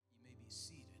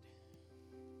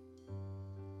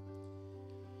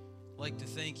like to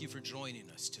thank you for joining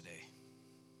us today.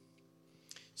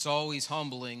 It's always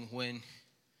humbling when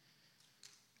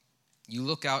you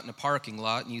look out in a parking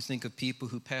lot and you think of people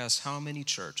who pass how many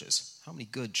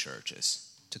good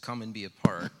churches, to come and be a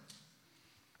part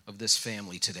of this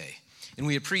family today. And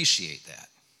we appreciate that.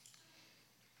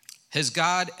 Has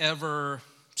God ever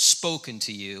spoken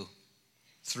to you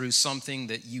through something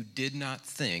that you did not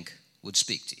think would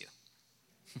speak to you?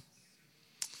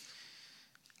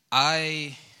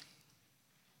 I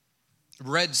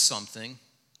read something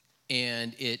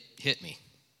and it hit me.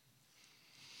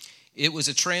 It was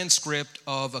a transcript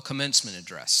of a commencement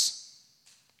address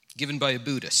given by a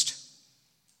Buddhist.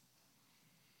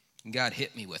 And God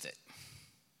hit me with it.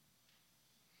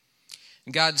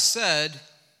 And God said,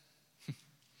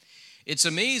 it's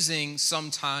amazing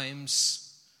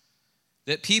sometimes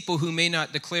that people who may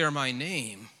not declare my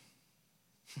name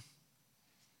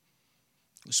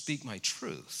will speak my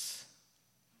truth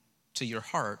to your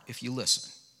heart if you listen.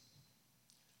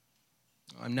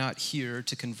 I'm not here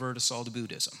to convert us all to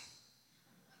Buddhism.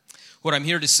 What I'm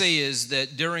here to say is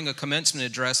that during a commencement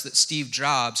address that Steve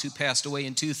Jobs, who passed away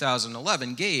in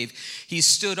 2011, gave, he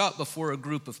stood up before a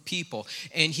group of people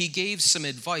and he gave some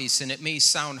advice, and it may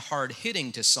sound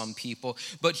hard-hitting to some people,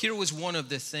 but here was one of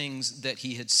the things that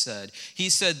he had said. He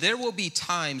said, there will be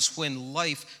times when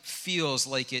life feels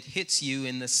like it hits you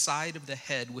in the side of the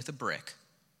head with a brick.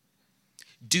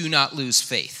 Do not lose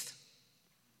faith.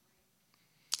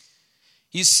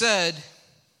 He said,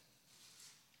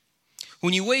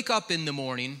 when you wake up in the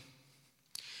morning,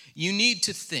 you need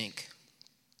to think,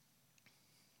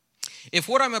 if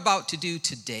what I'm about to do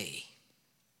today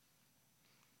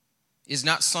is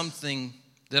not something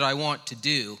that I want to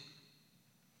do,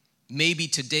 maybe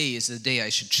today is the day I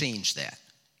should change that.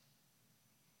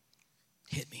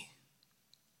 Hit me.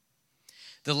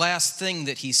 The last thing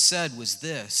that he said was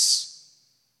this,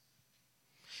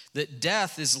 that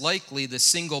death is likely the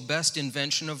single best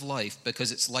invention of life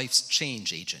because it's life's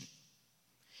change agent.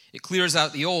 It clears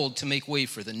out the old to make way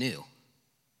for the new.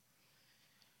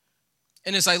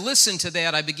 And as I listened to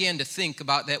that, I began to think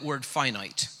about that word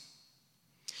finite.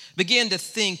 Began to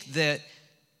think that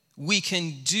we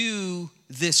can do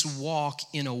this walk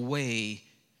in a way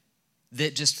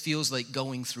that just feels like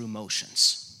going through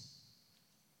motions.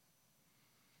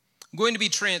 I'm going to be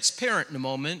transparent in a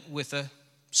moment with a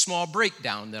small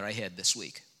breakdown that I had this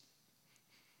week,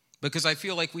 because I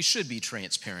feel like we should be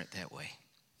transparent that way.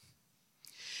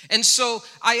 And so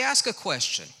I ask a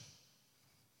question.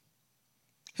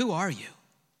 Who are you?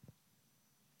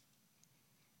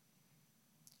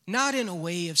 Not in a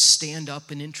way of stand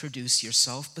up and introduce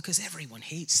yourself, because everyone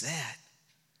hates that.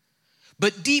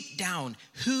 But deep down,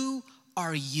 who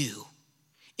are you?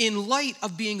 In light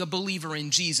of being a believer in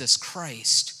Jesus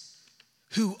Christ,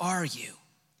 who are you?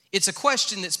 It's a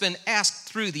question that's been asked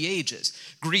through the ages.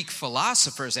 Greek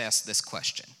philosophers asked this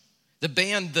question. The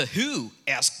band The Who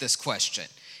asked this question.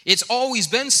 It's always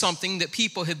been something that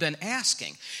people have been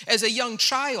asking. As a young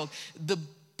child, the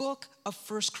book of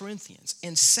 1 Corinthians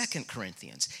and 2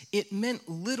 Corinthians, it meant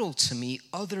little to me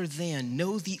other than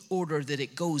know the order that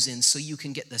it goes in so you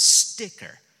can get the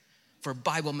sticker for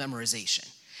Bible memorization.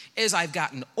 As I've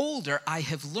gotten older, I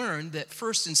have learned that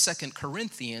 1 and 2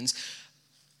 Corinthians,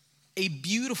 a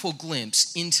beautiful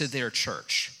glimpse into their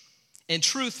church. And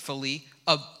truthfully,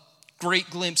 a great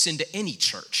glimpse into any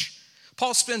church.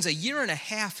 Paul spends a year and a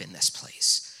half in this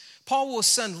place. Paul will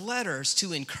send letters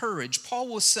to encourage. Paul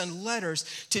will send letters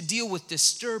to deal with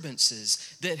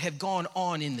disturbances that have gone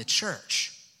on in the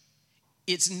church.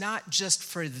 It's not just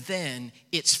for then,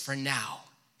 it's for now.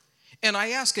 And I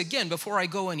ask again, before I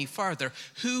go any farther,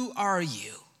 who are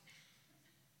you?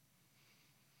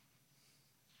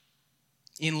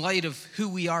 In light of who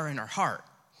we are in our heart,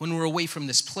 when we're away from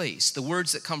this place, the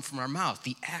words that come from our mouth,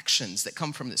 the actions that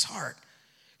come from this heart,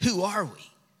 who are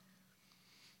we?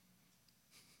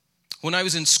 When I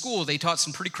was in school, they taught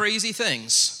some pretty crazy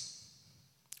things.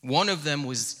 One of them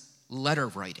was letter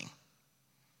writing.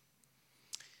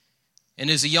 And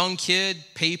as a young kid,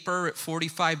 paper at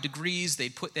 45 degrees,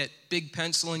 they'd put that big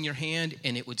pencil in your hand,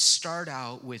 and it would start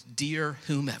out with Dear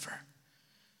Whomever.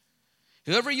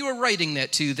 Whoever you were writing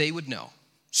that to, they would know.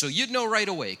 So you'd know right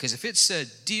away, because if it said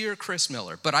Dear Chris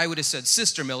Miller, but I would have said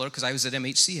Sister Miller because I was at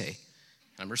MHCA.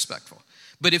 I'm respectful.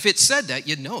 But if it said that,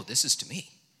 you'd know this is to me.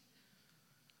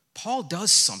 Paul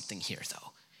does something here,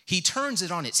 though. He turns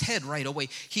it on its head right away.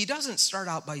 He doesn't start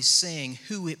out by saying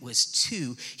who it was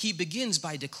to. He begins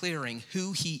by declaring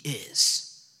who he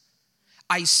is.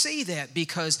 I say that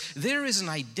because there is an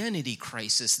identity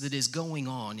crisis that is going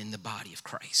on in the body of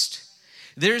Christ.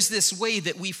 There's this way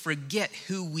that we forget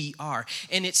who we are.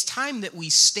 And it's time that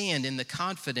we stand in the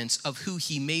confidence of who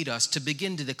he made us to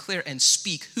begin to declare and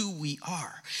speak who we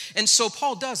are. And so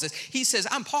Paul does this. He says,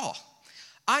 I'm Paul.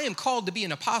 I am called to be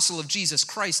an apostle of Jesus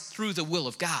Christ through the will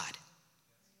of God.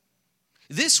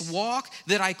 This walk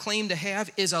that I claim to have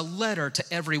is a letter to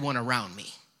everyone around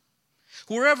me.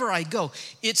 Wherever I go,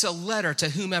 it's a letter to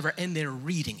whomever, and they're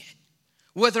reading it,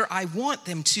 whether I want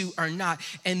them to or not.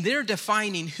 And they're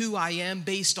defining who I am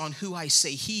based on who I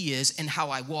say he is and how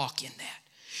I walk in that.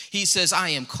 He says, I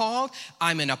am called,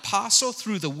 I'm an apostle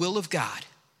through the will of God.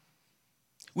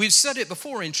 We've said it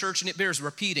before in church, and it bears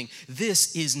repeating.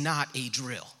 This is not a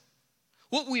drill.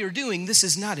 What we are doing, this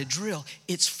is not a drill.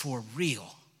 It's for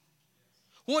real.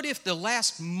 What if the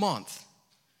last month,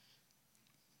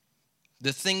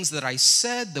 the things that I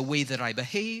said, the way that I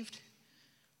behaved,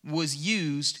 was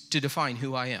used to define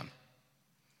who I am?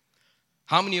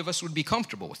 How many of us would be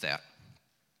comfortable with that?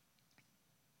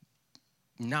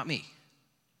 Not me.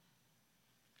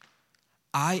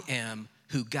 I am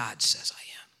who God says I am.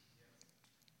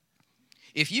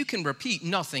 If you can repeat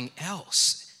nothing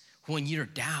else when you're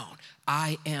down,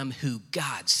 I am who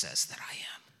God says that I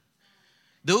am.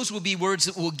 Those will be words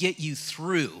that will get you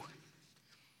through.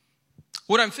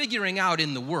 What I'm figuring out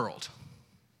in the world,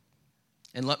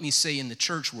 and let me say in the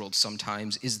church world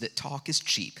sometimes, is that talk is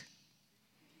cheap.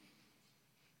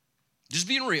 Just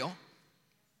being real.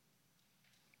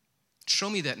 Show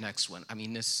me that next one. I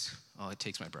mean, it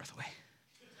takes my breath away.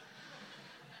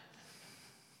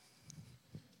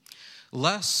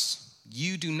 Les,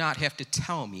 you do not have to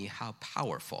tell me how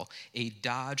powerful a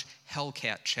Dodge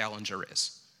Hellcat Challenger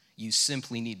is. You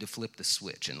simply need to flip the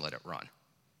switch and let it run.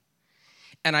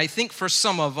 And I think for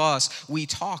some of us, we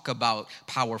talk about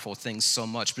powerful things so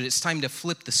much, but it's time to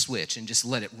flip the switch and just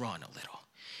let it run a little.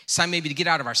 It's time maybe to get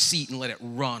out of our seat and let it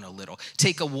run a little.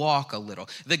 Take a walk a little.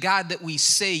 The God that we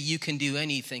say you can do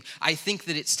anything, I think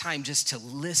that it's time just to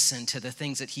listen to the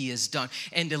things that he has done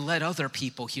and to let other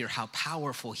people hear how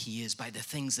powerful he is by the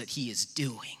things that he is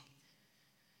doing.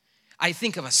 I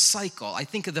think of a cycle. I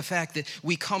think of the fact that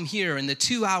we come here and the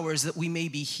 2 hours that we may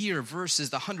be here versus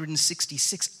the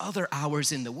 166 other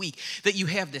hours in the week, that you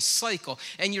have this cycle.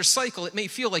 And your cycle, it may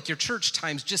feel like your church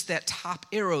time's just that top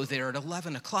arrow there at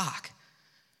 11 o'clock.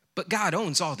 But God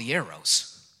owns all the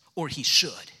arrows, or he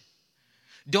should.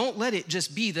 Don't let it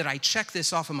just be that I check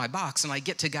this off of my box and I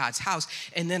get to God's house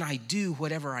and then I do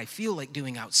whatever I feel like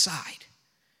doing outside.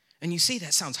 And you say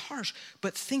that sounds harsh,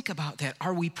 but think about that.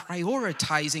 Are we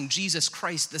prioritizing Jesus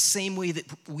Christ the same way that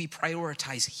we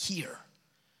prioritize here?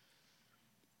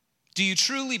 Do you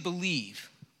truly believe?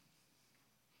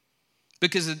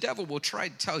 Because the devil will try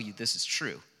to tell you this is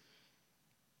true,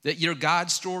 that your God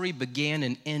story began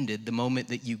and ended the moment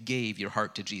that you gave your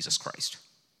heart to Jesus Christ.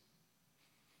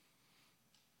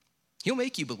 He'll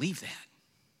make you believe that.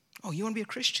 Oh, you want to be a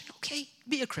Christian? Okay,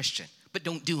 be a Christian, but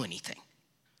don't do anything.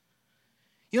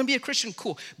 You want to be a Christian?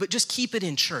 Cool, but just keep it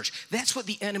in church. That's what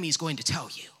the enemy is going to tell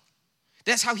you.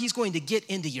 That's how he's going to get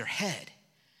into your head.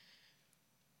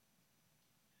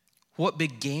 What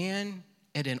began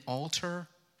at an altar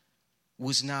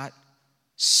was not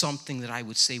something that I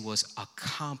would say was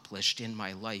accomplished in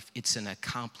my life. It's an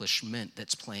accomplishment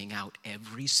that's playing out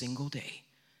every single day.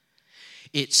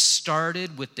 It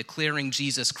started with declaring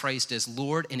Jesus Christ as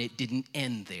Lord, and it didn't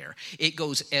end there. It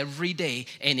goes every day,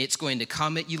 and it's going to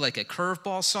come at you like a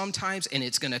curveball sometimes, and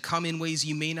it's going to come in ways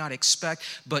you may not expect,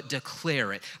 but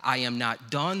declare it. I am not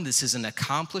done. This is an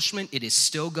accomplishment. It is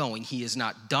still going. He is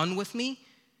not done with me.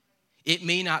 It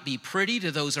may not be pretty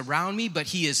to those around me, but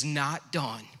he is not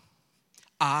done.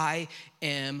 I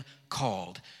am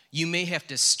called. You may have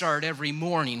to start every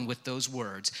morning with those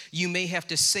words. You may have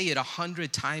to say it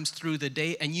 100 times through the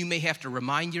day, and you may have to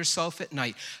remind yourself at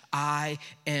night, I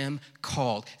am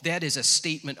called. That is a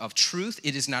statement of truth.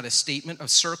 It is not a statement of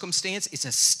circumstance. It's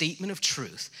a statement of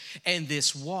truth. And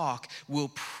this walk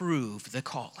will prove the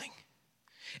calling.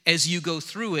 As you go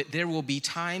through it, there will be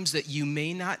times that you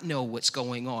may not know what's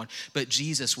going on, but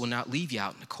Jesus will not leave you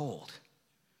out in the cold.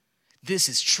 This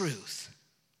is truth.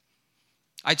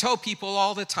 I tell people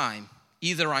all the time,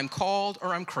 either I'm called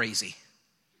or I'm crazy.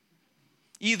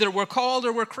 Either we're called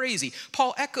or we're crazy.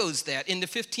 Paul echoes that in the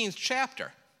 15th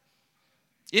chapter.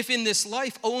 If in this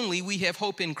life only we have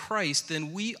hope in Christ,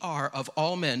 then we are of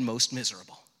all men most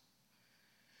miserable.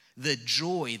 The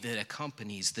joy that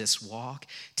accompanies this walk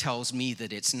tells me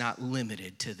that it's not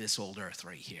limited to this old earth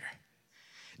right here.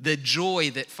 The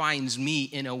joy that finds me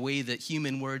in a way that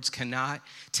human words cannot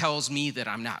tells me that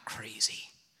I'm not crazy.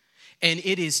 And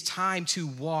it is time to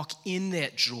walk in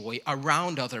that joy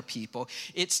around other people.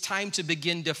 It's time to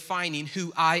begin defining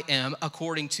who I am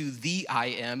according to the I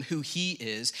am, who he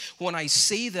is. When I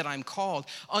say that I'm called,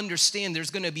 understand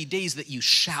there's going to be days that you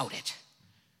shout it.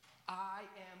 I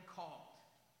am called.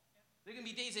 There are going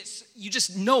to be days that you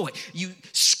just know it. You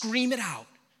scream it out.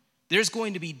 There's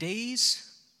going to be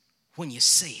days when you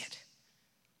say it.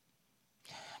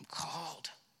 I'm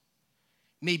called.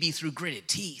 Maybe through gritted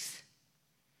teeth.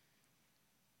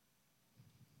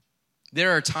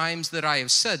 There are times that I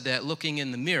have said that looking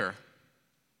in the mirror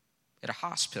at a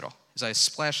hospital as I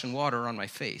splashing water on my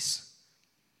face,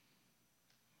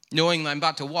 knowing I'm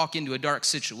about to walk into a dark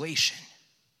situation,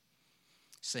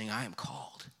 saying, I am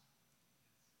called.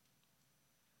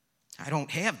 I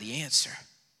don't have the answer.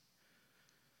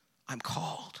 I'm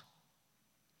called.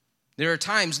 There are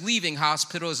times leaving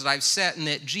hospitals that I've sat in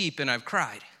that Jeep and I've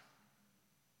cried.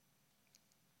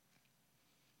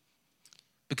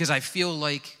 Because I feel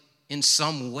like in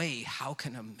some way, how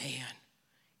can a man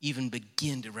even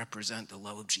begin to represent the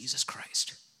love of Jesus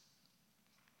Christ?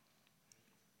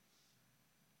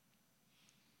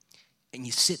 And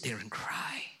you sit there and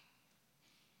cry.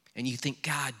 And you think,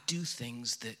 God, do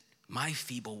things that my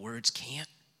feeble words can't.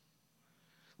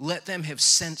 Let them have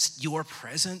sensed your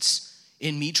presence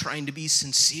in me trying to be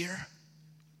sincere.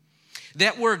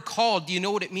 That word called, do you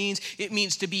know what it means? It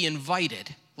means to be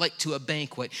invited, like to a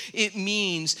banquet. It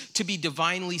means to be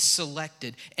divinely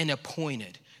selected and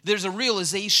appointed. There's a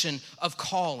realization of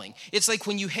calling. It's like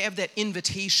when you have that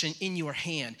invitation in your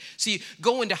hand. See,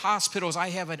 go into hospitals, I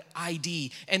have an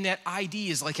ID, and that ID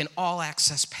is like an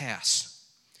all-access pass.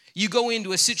 You go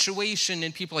into a situation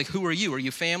and people are like, who are you? Are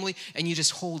you family? And you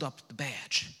just hold up the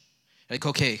badge. Like,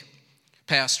 okay,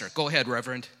 pastor, go ahead,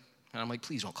 reverend. And I'm like,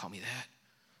 please don't call me that.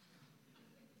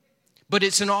 But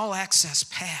it's an all-access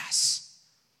pass.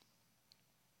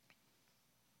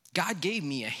 God gave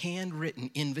me a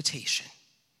handwritten invitation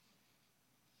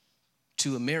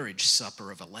to a marriage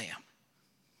supper of a lamb.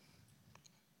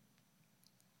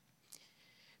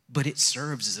 But it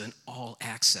serves as an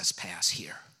all-access pass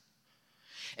here.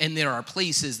 And there are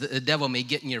places that the devil may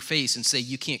get in your face and say,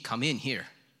 you can't come in here.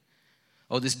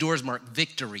 Oh, this door's marked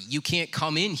victory. You can't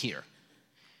come in here.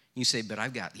 You say, but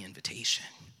I've got the invitation.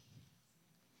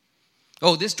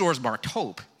 Oh, this door's marked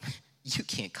hope. You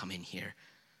can't come in here.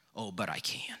 Oh, but I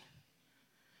can.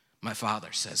 My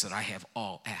Father says that I have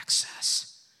all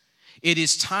access. It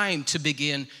is time to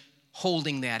begin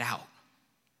holding that out.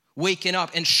 Waking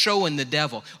up and showing the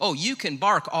devil, oh, you can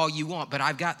bark all you want, but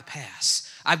I've got the pass.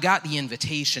 I've got the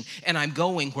invitation, and I'm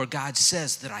going where God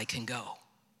says that I can go.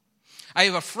 I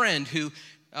have a friend who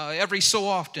every so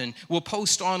often will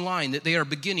post online that they are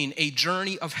beginning a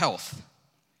journey of health.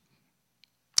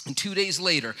 And 2 days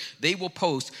later, they will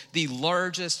post the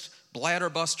largest bladder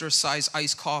buster size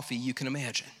iced coffee you can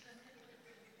imagine.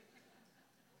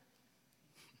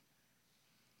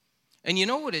 And you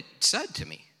know what it said to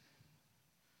me?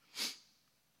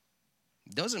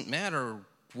 It doesn't matter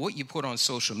what you put on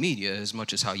social media as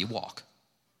much as how you walk.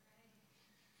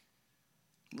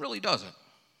 It really doesn't.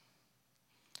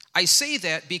 I say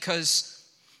that because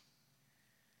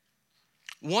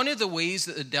one of the ways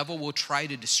that the devil will try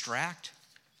to distract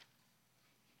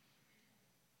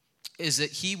is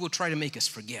that he will try to make us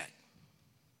forget.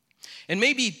 And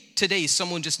maybe today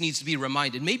someone just needs to be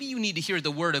reminded. Maybe you need to hear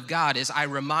the word of God as I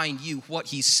remind you what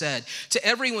he said. To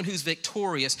everyone who's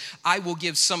victorious, I will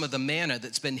give some of the manna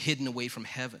that's been hidden away from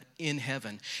heaven, in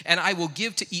heaven. And I will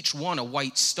give to each one a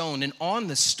white stone. And on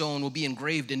the stone will be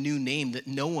engraved a new name that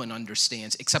no one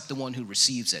understands except the one who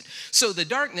receives it. So the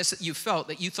darkness that you felt,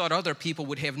 that you thought other people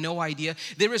would have no idea,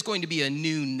 there is going to be a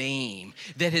new name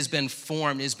that has been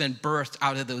formed, has been birthed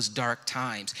out of those dark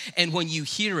times. And when you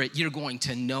hear it, you're going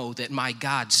to know that my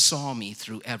God saw me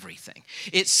through everything.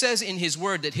 It says in his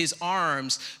word that his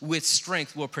arms with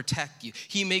strength will protect you.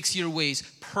 He makes your ways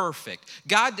perfect.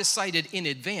 God decided in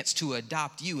advance to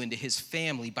adopt you into his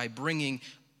family by bringing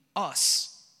us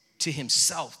to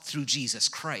himself through Jesus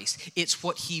Christ. It's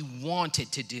what he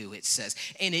wanted to do, it says,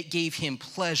 and it gave him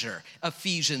pleasure.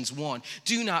 Ephesians 1.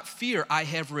 Do not fear, I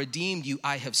have redeemed you,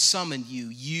 I have summoned you,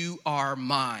 you are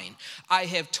mine. I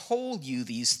have told you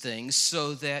these things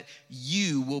so that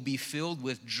you will be filled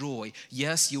with joy.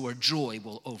 Yes, your joy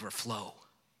will overflow.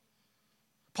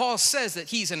 Paul says that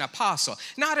he's an apostle,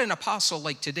 not an apostle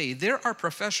like today. There are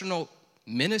professional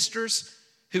ministers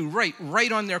who write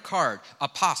right on their card,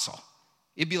 apostle.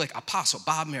 It'd be like Apostle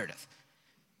Bob Meredith.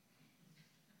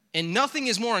 And nothing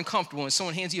is more uncomfortable when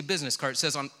someone hands you a business card that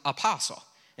says I'm apostle.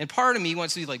 And part of me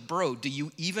wants to be like, bro, do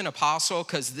you even apostle?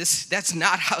 Because that's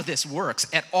not how this works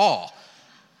at all.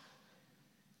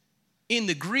 In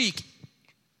the Greek,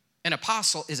 An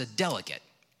apostle is a delegate,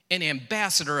 an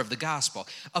ambassador of the gospel,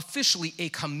 officially a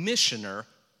commissioner,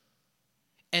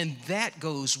 and that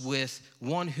goes with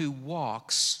one who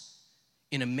walks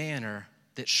in a manner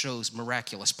that shows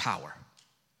miraculous power.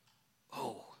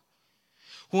 Oh,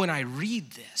 when I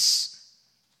read this,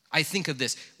 I think of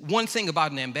this. One thing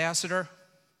about an ambassador,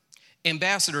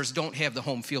 ambassadors don't have the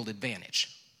home field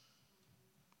advantage.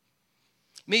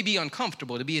 It may be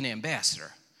uncomfortable to be an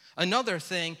ambassador. Another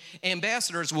thing,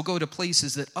 ambassadors will go to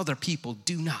places that other people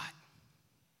do not.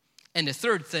 And the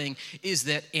third thing is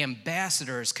that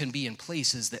ambassadors can be in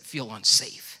places that feel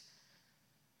unsafe.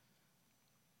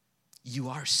 You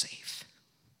are safe.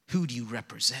 Who do you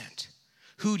represent?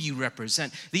 Who do you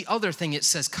represent? The other thing, it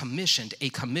says commissioned, a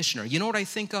commissioner. You know what I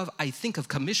think of? I think of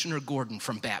Commissioner Gordon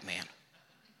from Batman.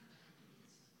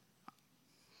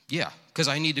 Yeah, because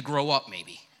I need to grow up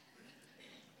maybe.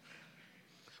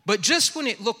 But just when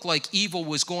it looked like evil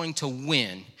was going to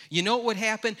win, you know what would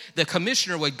happen? The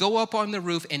commissioner would go up on the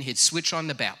roof and he'd switch on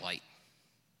the bat light.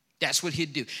 That's what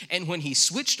he'd do. And when he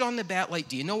switched on the bat light,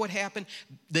 do you know what happened?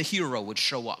 The hero would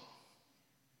show up.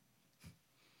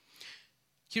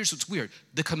 Here's what's weird.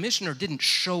 The commissioner didn't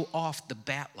show off the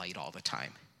bat light all the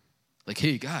time. Like,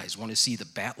 hey guys, want to see the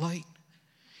bat light?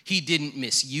 He didn't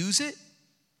misuse it.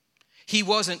 He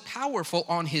wasn't powerful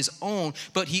on his own,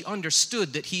 but he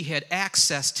understood that he had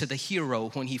access to the hero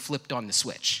when he flipped on the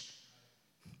switch.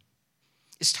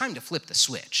 It's time to flip the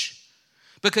switch.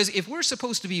 Because if we're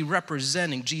supposed to be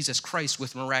representing Jesus Christ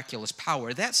with miraculous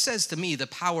power, that says to me the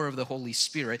power of the Holy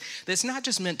Spirit that's not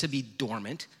just meant to be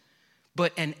dormant,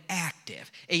 but an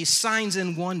active, a signs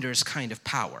and wonders kind of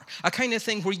power. A kind of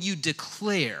thing where you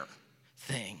declare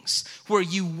things, where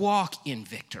you walk in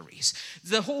victories.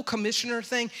 The whole commissioner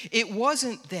thing, it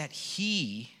wasn't that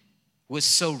he was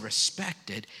so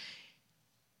respected,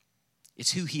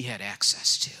 it's who he had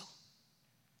access to.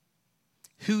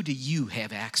 Who do you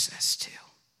have access to?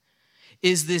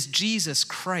 Is this Jesus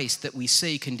Christ that we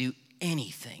say can do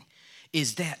anything?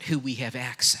 Is that who we have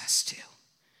access to?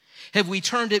 Have we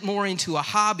turned it more into a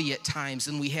hobby at times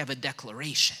than we have a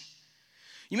declaration?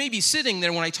 You may be sitting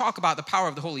there when I talk about the power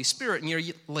of the Holy Spirit, and you're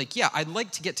like, yeah, I'd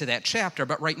like to get to that chapter,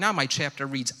 but right now my chapter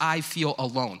reads, I feel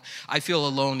alone. I feel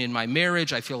alone in my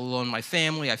marriage. I feel alone in my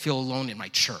family. I feel alone in my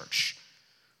church.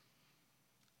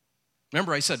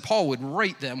 Remember, I said Paul would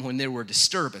write them when there were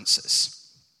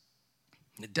disturbances.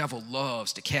 The devil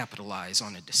loves to capitalize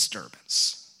on a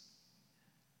disturbance.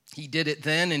 He did it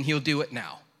then, and he'll do it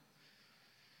now.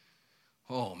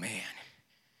 Oh, man.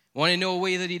 Want to know a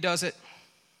way that he does it?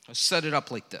 I'll set it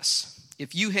up like this.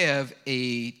 If you have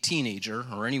a teenager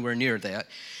or anywhere near that,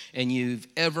 and you've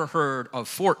ever heard of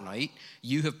Fortnite,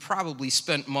 you have probably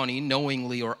spent money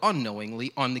knowingly or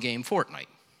unknowingly on the game Fortnite.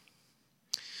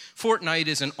 Fortnite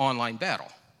is an online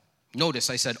battle. Notice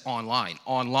I said online.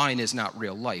 Online is not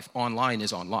real life. Online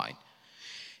is online.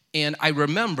 And I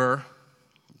remember,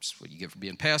 that's what you get for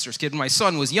being a pastor's kid, when my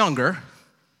son was younger,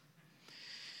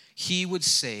 he would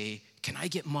say, can I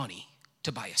get money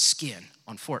to buy a skin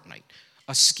on Fortnite?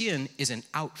 A skin is an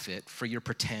outfit for your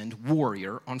pretend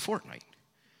warrior on Fortnite.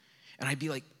 And I'd be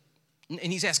like, and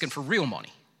he's asking for real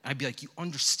money. I'd be like, you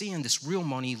understand this real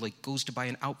money like goes to buy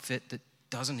an outfit that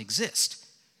doesn't exist.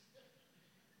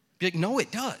 Be like, no, it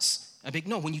does. I'd be like,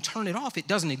 no, when you turn it off, it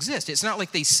doesn't exist. It's not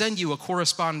like they send you a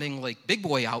corresponding like big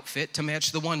boy outfit to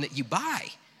match the one that you buy.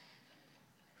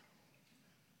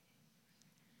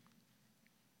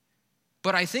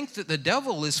 But I think that the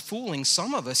devil is fooling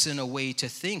some of us in a way to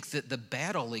think that the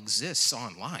battle exists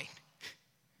online.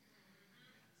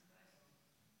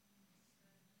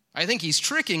 I think he's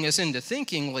tricking us into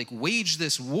thinking like wage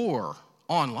this war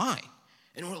online.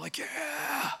 And we're like,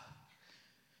 yeah.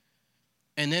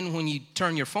 And then when you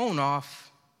turn your phone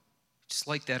off, just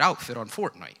like that outfit on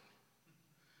Fortnite.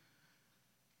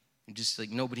 And just like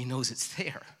nobody knows it's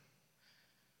there.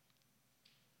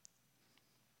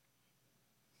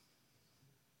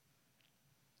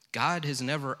 God has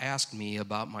never asked me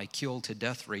about my kill to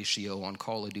death ratio on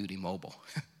Call of Duty Mobile.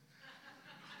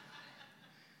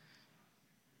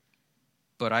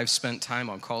 But I've spent time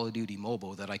on Call of Duty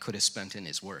Mobile that I could have spent in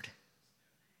his word.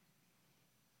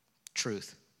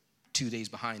 Truth. 2 days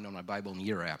behind on my Bible in a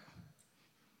Year app.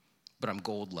 But I'm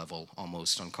gold level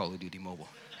almost on Call of Duty Mobile.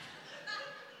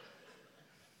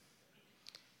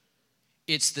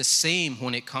 It's the same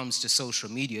when it comes to social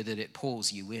media that it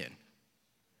pulls you in.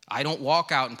 I don't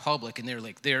walk out in public and they're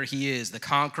like, there he is, the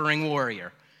conquering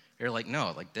warrior. They're like,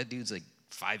 no, like that dude's like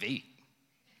 5'8".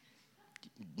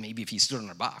 Maybe if he stood in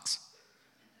a box.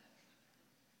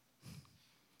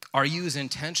 Are you as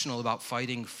intentional about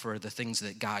fighting for the things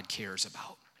that God cares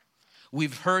about?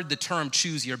 We've heard the term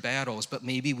choose your battles, but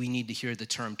maybe we need to hear the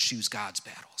term choose God's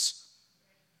battles.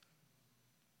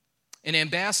 An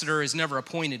ambassador is never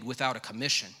appointed without a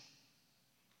commission.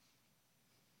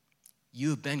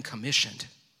 You have been commissioned.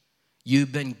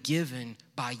 You've been given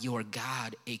by your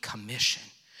God a commission.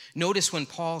 Notice when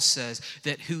Paul says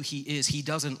that who he is, he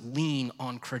doesn't lean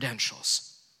on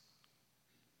credentials.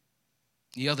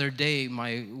 The other day,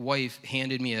 my wife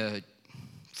handed me a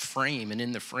frame, and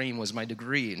in the frame was my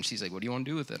degree. And she's like, what do you want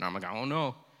to do with it? And I'm like, I don't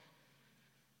know.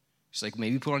 She's like,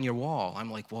 maybe put it on your wall.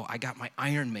 I'm like, well, I got my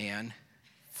Iron Man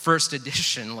first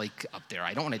edition like up there.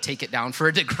 I don't want to take it down for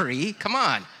a degree. Come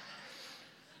on.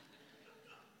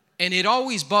 And it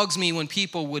always bugs me when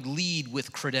people would lead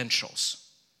with credentials.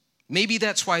 Maybe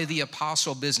that's why the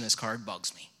apostle business card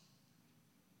bugs me.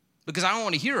 Because I don't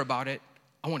want to hear about it.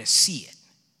 I want to see it.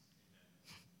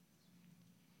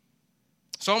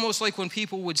 It's almost like when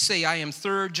people would say, I am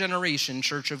third generation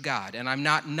Church of God, and I'm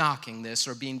not knocking this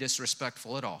or being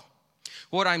disrespectful at all.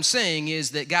 What I'm saying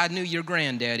is that God knew your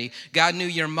granddaddy, God knew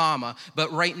your mama,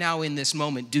 but right now in this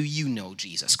moment, do you know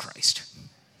Jesus Christ?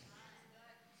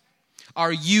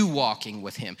 Are you walking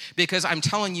with him? Because I'm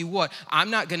telling you what, I'm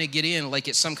not going to get in like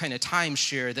it's some kind of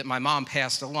timeshare that my mom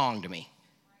passed along to me.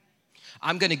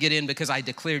 I'm going to get in because I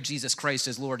declared Jesus Christ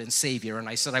as Lord and Savior, and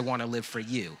I said I want to live for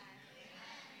you.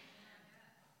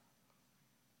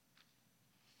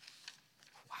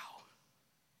 Wow.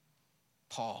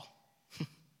 Paul.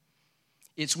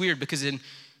 It's weird because in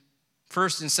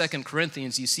 1st and 2nd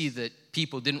Corinthians, you see that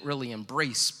people didn't really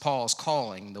embrace Paul's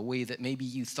calling the way that maybe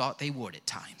you thought they would at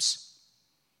times.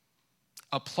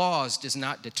 Applause does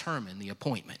not determine the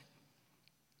appointment.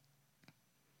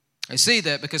 I say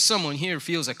that because someone here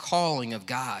feels a calling of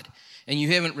God, and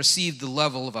you haven't received the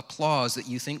level of applause that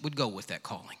you think would go with that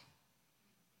calling.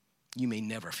 You may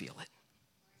never feel it.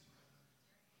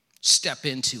 Step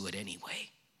into it anyway.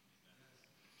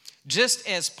 Just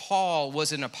as Paul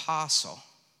was an apostle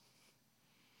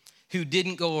who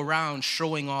didn't go around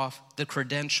showing off the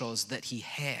credentials that he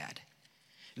had,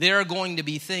 there are going to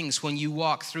be things when you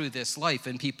walk through this life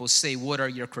and people say, what are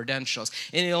your credentials?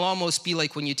 And it'll almost be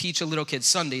like when you teach a little kid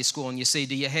Sunday school and you say,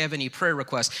 do you have any prayer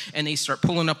requests? And they start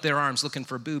pulling up their arms looking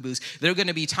for boo-boos. There are going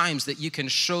to be times that you can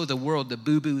show the world the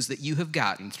boo-boos that you have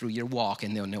gotten through your walk,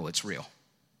 and they'll know it's real.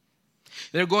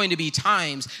 There are going to be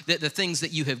times that the things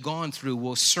that you have gone through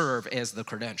will serve as the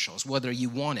credentials, whether you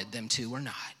wanted them to or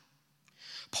not.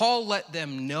 Paul let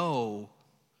them know,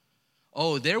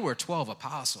 oh, there were 12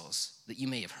 apostles that you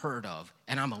may have heard of,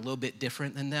 and I'm a little bit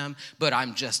different than them, but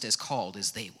I'm just as called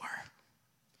as they were.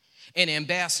 An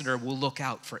ambassador will look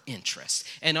out for interest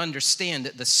and understand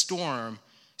that the storm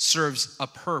serves a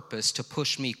purpose to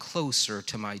push me closer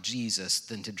to my Jesus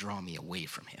than to draw me away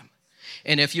from him.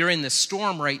 And if you're in the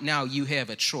storm right now, you have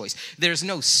a choice. There's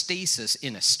no stasis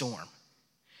in a storm.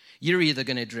 You're either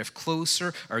going to drift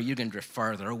closer or you're going to drift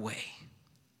farther away.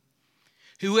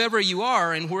 Whoever you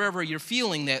are and wherever you're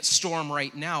feeling that storm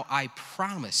right now, I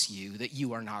promise you that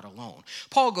you are not alone.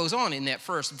 Paul goes on in that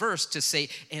first verse to say,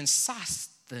 and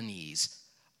Sosthenes,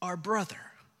 our brother.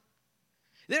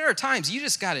 There are times you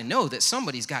just got to know that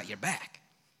somebody's got your back,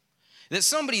 that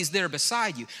somebody's there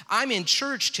beside you. I'm in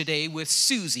church today with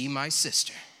Susie, my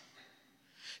sister.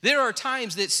 There are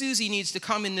times that Susie needs to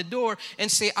come in the door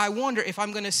and say, I wonder if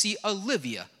I'm going to see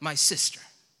Olivia, my sister.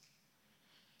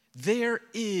 There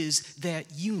is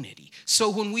that unity. So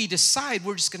when we decide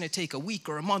we're just going to take a week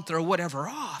or a month or whatever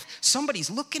off, somebody's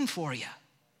looking for you.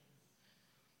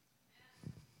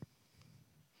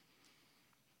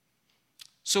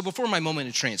 So before my moment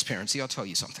of transparency, I'll tell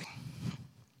you something.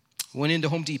 Went into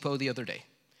Home Depot the other day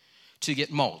to get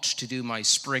mulch, to do my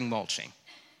spring mulching.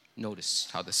 Notice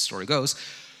how this story goes.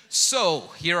 So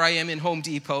here I am in Home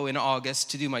Depot in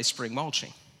August to do my spring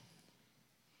mulching.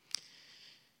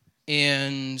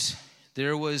 And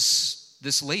there was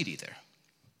this lady there.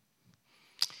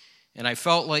 And I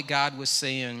felt like God was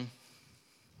saying,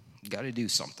 you got to do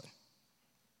something.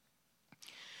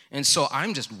 And so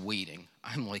I'm just waiting.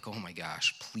 I'm like, oh my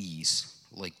gosh, please.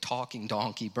 Like talking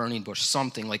donkey, burning bush,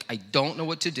 something. Like I don't know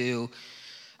what to do.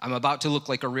 I'm about to look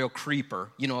like a real creeper,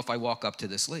 if I walk up to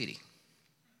this lady.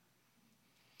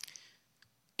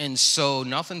 And so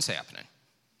nothing's happening.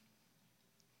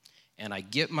 And I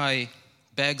get my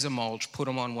bags of mulch, put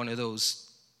them on one of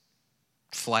those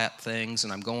flat things,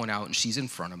 and I'm going out, and she's in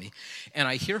front of me. And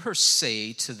I hear her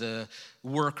say to the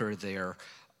worker there,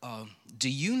 do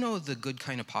you know the good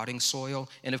kind of potting soil?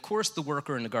 And of course, the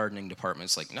worker in the gardening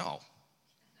department's like, no.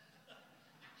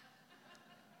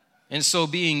 And so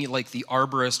being like the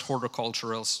arborist,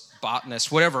 horticulturalist, botanist,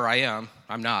 whatever I am,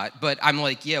 I'm not, but I'm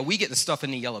like, yeah, we get the stuff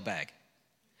in the yellow bag.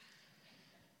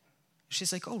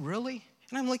 She's like, oh, really?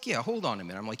 And I'm like, yeah, hold on a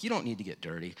minute. I'm like, you don't need to get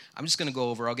dirty. I'm just going to go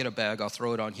over. I'll get a bag. I'll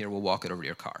throw it on here. We'll walk it over to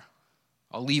your car.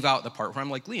 I'll leave out the part where I'm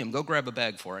like, Liam, go grab a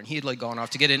bag for her. And he had like gone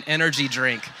off to get an energy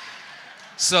drink.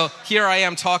 So here I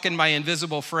am talking to my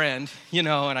invisible friend, and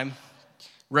I'm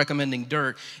recommending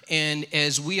dirt. And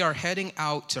as we are heading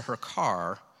out to her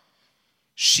car,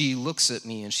 she looks at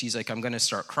me and she's like, I'm going to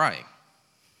start crying.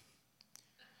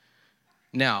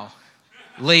 Now,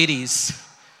 ladies,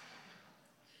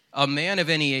 a man of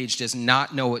any age does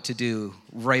not know what to do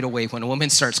right away when a woman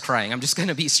starts crying. I'm just going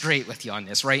to be straight with you on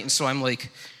this, right? And so I'm like,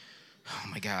 oh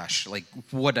my gosh, like,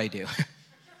 what'd I do?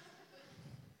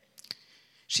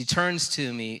 She turns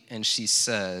to me and she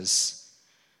says,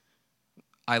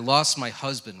 I lost my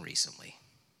husband recently,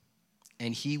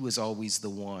 and he was always the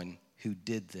one who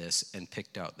did this and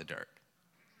picked out the dirt.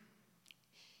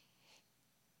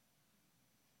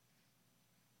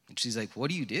 And she's like, what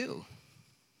do you do?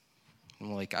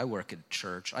 I'm like, I work at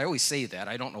church. I always say that.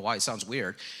 I don't know why. It sounds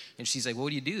weird. And she's like, what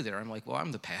do you do there? I'm like, well,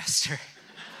 I'm the pastor.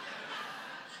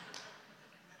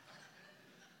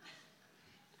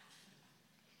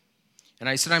 And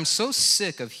I said, I'm so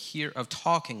sick of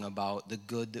talking about the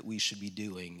good that we should be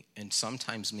doing, and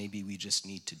sometimes maybe we just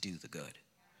need to do the good.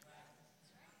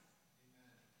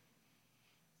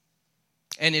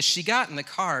 And as she got in the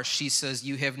car, she says,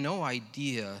 you have no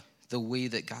idea the way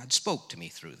that God spoke to me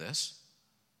through this.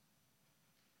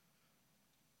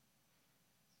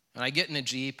 And I get in a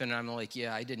Jeep, and I'm like,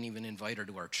 yeah, I didn't even invite her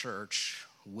to our church.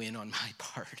 Win on my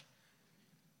part.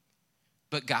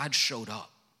 But God showed up.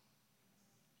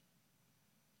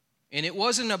 And it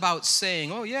wasn't about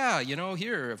saying, oh, yeah,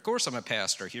 here, of course I'm a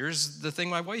pastor. Here's the thing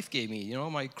my wife gave me,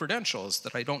 my credentials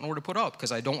that I don't know where to put up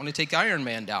because I don't want to take Iron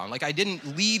Man down. Like, I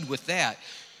didn't lead with that.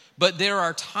 But there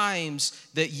are times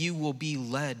that you will be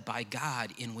led by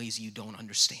God in ways you don't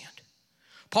understand.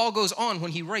 Paul goes on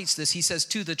when he writes this, he says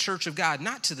to the church of God,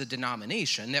 not to the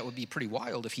denomination. That would be pretty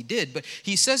wild if he did, but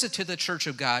he says it to the church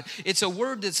of God. It's a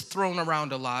word that's thrown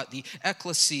around a lot, the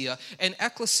ecclesia. And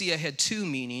ecclesia had two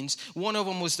meanings. One of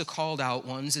them was the called out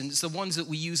ones, and it's the ones that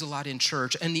we use a lot in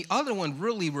church. And the other one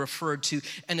really referred to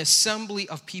an assembly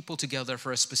of people together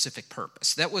for a specific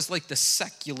purpose. That was like the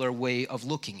secular way of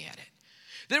looking at it.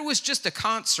 There was just a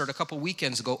concert a couple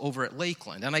weekends ago over at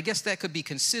Lakeland, and I guess that could be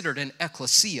considered an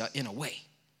ecclesia in a way.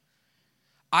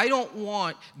 I don't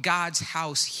want God's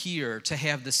house here to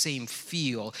have the same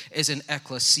feel as an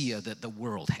ecclesia that the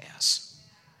world has.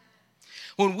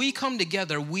 When we come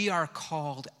together, we are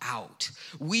called out.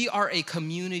 We are a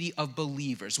community of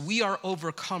believers. We are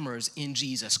overcomers in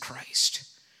Jesus Christ.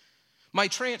 My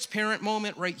transparent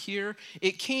moment right here,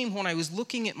 it came when I was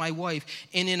looking at my wife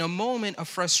and in a moment of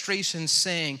frustration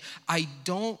saying, I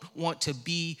don't want to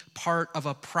be part of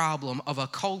a problem of a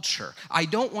culture. I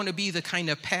don't want to be the kind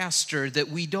of pastor that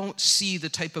we don't see the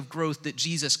type of growth that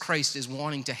Jesus Christ is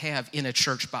wanting to have in a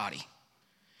church body.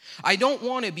 I don't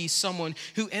want to be someone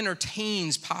who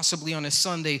entertains possibly on a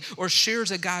Sunday or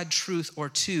shares a God truth or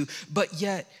two, but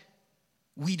yet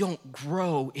we don't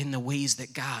grow in the ways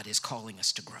that God is calling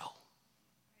us to grow.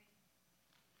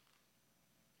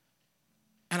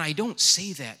 And I don't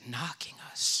say that knocking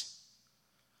us.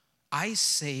 I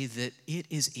say that it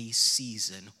is a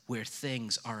season where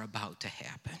things are about to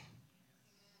happen.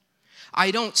 I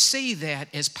don't say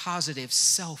that as positive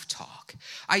self-talk.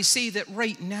 I say that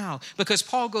right now because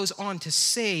Paul goes on to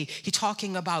say, he's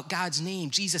talking about God's name,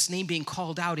 Jesus' name being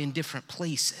called out in different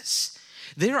places.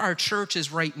 There are churches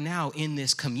right now in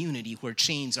this community where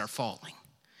chains are falling.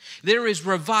 There is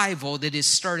revival that is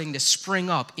starting to spring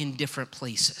up in different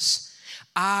places.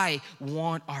 I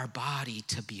want our body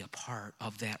to be a part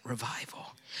of that revival.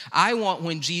 I want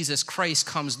when Jesus Christ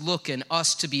comes looking,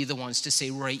 us to be the ones to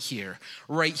say right here,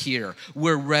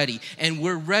 we're ready. And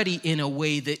we're ready in a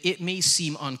way that it may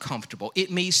seem uncomfortable.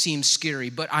 It may seem scary,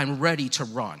 but I'm ready to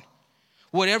run.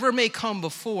 Whatever may come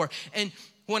before. And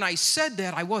when I said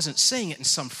that, I wasn't saying it in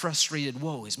some frustrated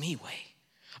woe is me way.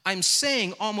 I'm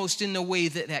saying almost in the way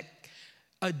that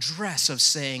address of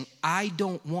saying, I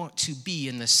don't want to be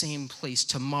in the same place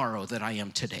tomorrow that I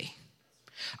am today.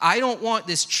 I don't want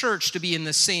this church to be in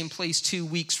the same place 2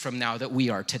 weeks from now that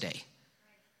we are today.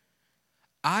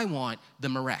 I want the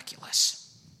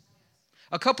miraculous.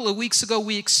 A couple of weeks ago,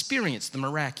 we experienced the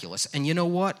miraculous, and you know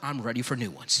what? I'm ready for new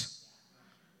ones.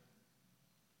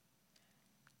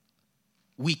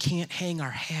 We can't hang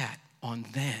our hat on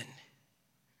then.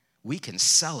 We can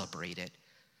celebrate it.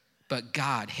 But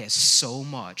God has so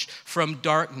much from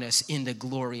darkness into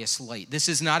glorious light. This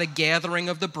is not a gathering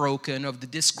of the broken, of the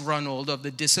disgruntled, of the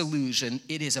disillusioned.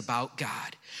 It is about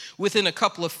God. Within a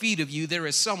couple of feet of you, there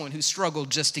is someone who struggled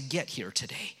just to get here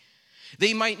today.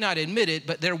 They might not admit it,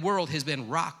 but their world has been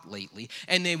rocked lately,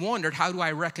 and they wondered, how do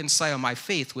I reconcile my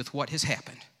faith with what has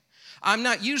happened? I'm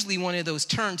not usually one of those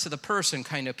turn to the person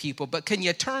kind of people, but can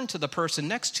you turn to the person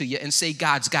next to you and say,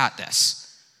 God's got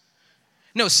this?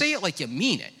 No, say it like you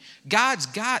mean it. God's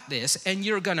got this, and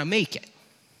you're going to make it.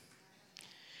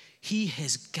 He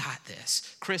has got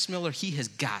this. Chris Miller, he has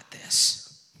got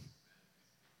this.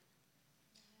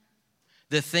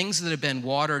 The things that have been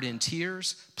watered in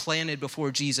tears, planted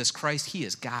before Jesus Christ, he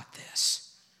has got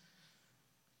this.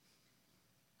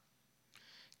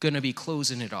 Going to be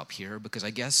closing it up here because I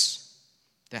guess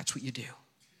that's what you do.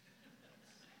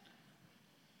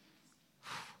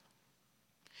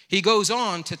 He goes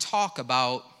on to talk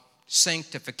about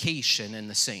sanctification in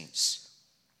the saints.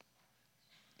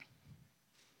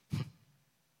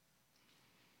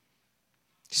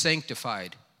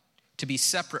 Sanctified, to be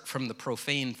separate from the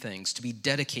profane things, to be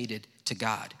dedicated to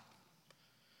God.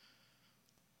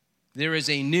 There is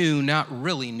a new, not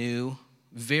really new,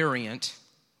 variant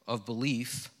of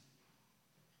belief.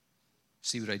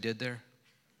 See what I did there?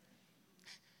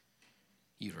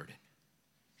 You heard it.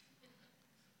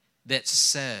 That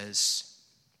says,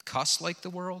 cuss like the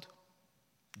world,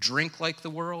 drink like the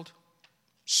world,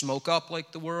 smoke up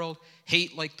like the world,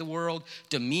 hate like the world,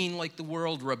 demean like the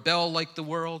world, rebel like the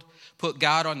world, put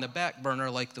God on the back burner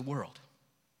like the world,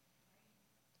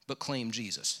 but claim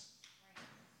Jesus.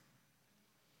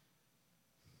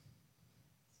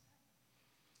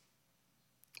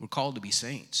 We're called to be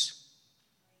saints.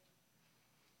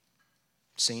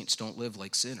 Saints don't live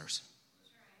like sinners.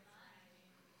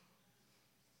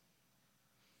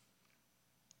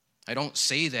 I don't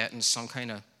say that in some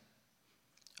kind of,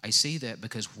 I say that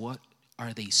because what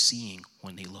are they seeing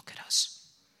when they look at us?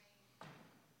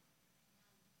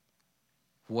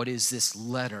 What is this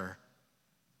letter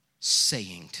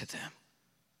saying to them?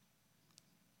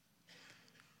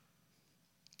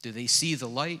 Do they see the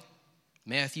light?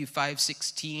 Matthew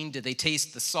 5:16. Do they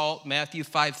taste the salt? Matthew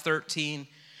 5:13.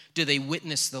 Do they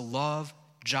witness the love?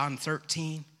 John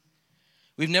 13.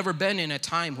 We've never been in a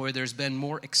time where there's been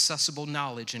more accessible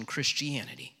knowledge in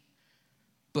Christianity,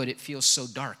 but it feels so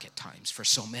dark at times for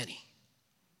so many.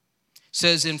 It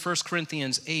says in 1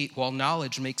 Corinthians 8, while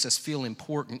knowledge makes us feel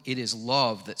important, it is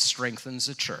love that strengthens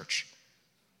the church.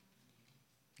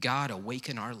 God,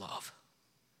 awaken our love.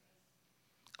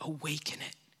 Awaken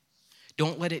it.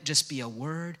 Don't let it just be a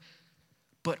word,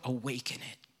 but awaken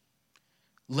it.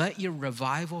 Let your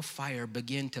revival fire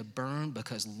begin to burn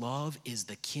because love is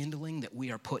the kindling that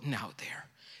we are putting out there.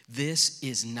 This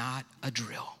is not a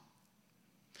drill.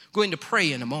 I'm going to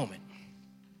pray in a moment.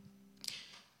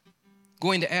 I'm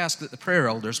going to ask that the prayer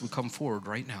elders would come forward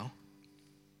right now.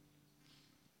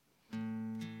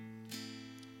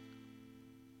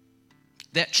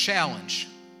 That challenge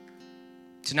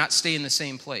to not stay in the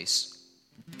same place.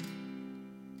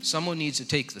 Someone needs to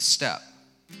take the step.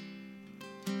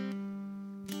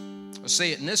 I'll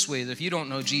say it in this way, that if you don't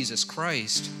know Jesus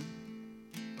Christ,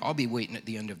 I'll be waiting at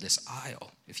the end of this aisle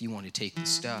if you want to take the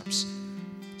steps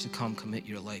to come commit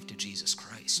your life to Jesus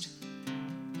Christ.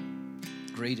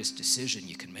 Greatest decision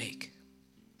you can make.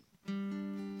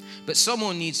 But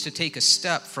someone needs to take a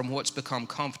step from what's become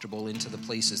comfortable into the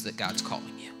places that God's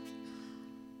calling you.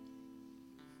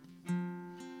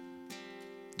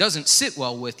 Doesn't sit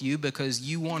well with you because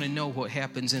you want to know what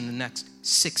happens in the next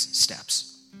 6 steps.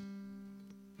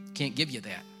 Can't give you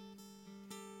that.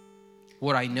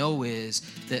 What I know is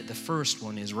that the first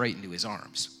one is right into his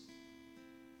arms.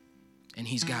 And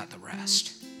he's got the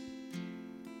rest.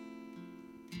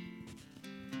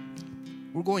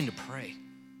 We're going to pray.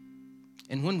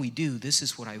 And when we do, this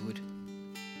is what I would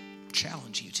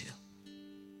challenge you to.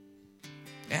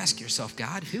 Ask yourself,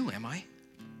 God, who am I?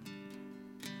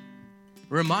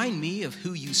 Remind me of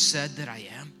who you said that I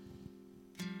am.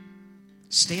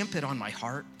 Stamp it on my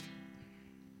heart.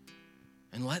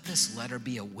 And let this letter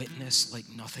be a witness like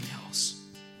nothing else.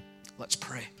 Let's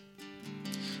pray.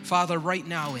 Father, right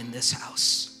now in this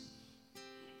house,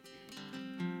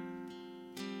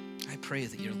 I pray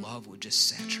that your love would just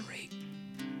saturate.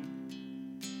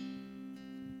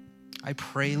 I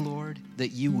pray, Lord, that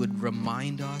you would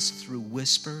remind us through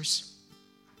whispers,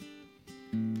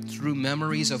 through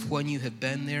memories of when you have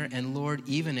been there, and Lord,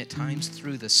 even at times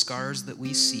through the scars that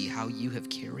we see, how you have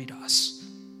carried us.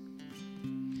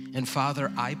 And Father,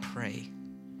 I pray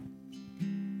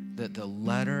that the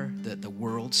letter that the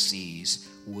world sees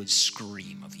would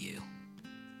scream of you.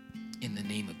 In the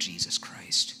name of Jesus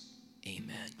Christ,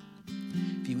 amen.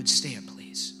 If you would stand, please.